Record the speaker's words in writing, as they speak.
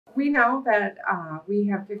We know that we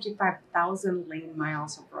have 55,000 lane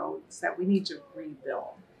miles of roads that we need to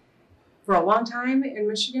rebuild. For a long time in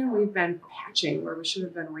Michigan, we've been patching where we should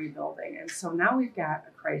have been rebuilding. And so now we've got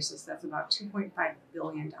a crisis that's about $2.5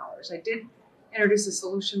 billion. I did introduce a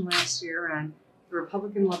solution last year, and the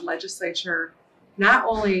Republican-led legislature not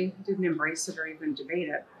only didn't embrace it or even debate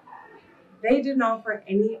it, they didn't offer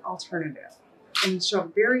any alternative and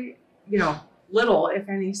showed very, little, if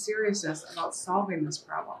any, seriousness about solving this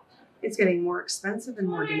problem. It's getting more expensive and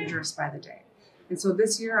more dangerous by the day. And so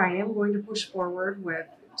this year I am going to push forward with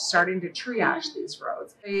starting to triage these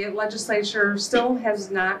roads. The legislature still has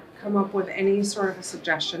not come up with any sort of a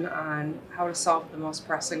suggestion on how to solve the most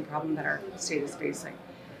pressing problem that our state is facing.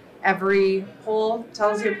 Every poll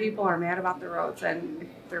tells you people are mad about the roads, and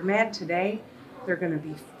if they're mad today, they're going to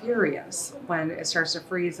be furious when it starts to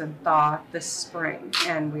freeze and thaw this spring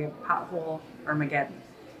and we have pothole Armageddon.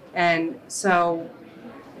 And so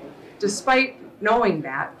despite knowing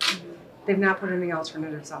that, they've not put any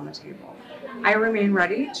alternatives on the table. I remain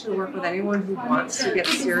ready to work with anyone who wants to get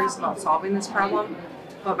serious about solving this problem,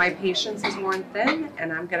 but my patience is worn thin,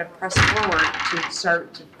 and I'm going to press forward to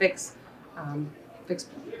start to fix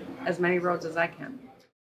as many roads as I can.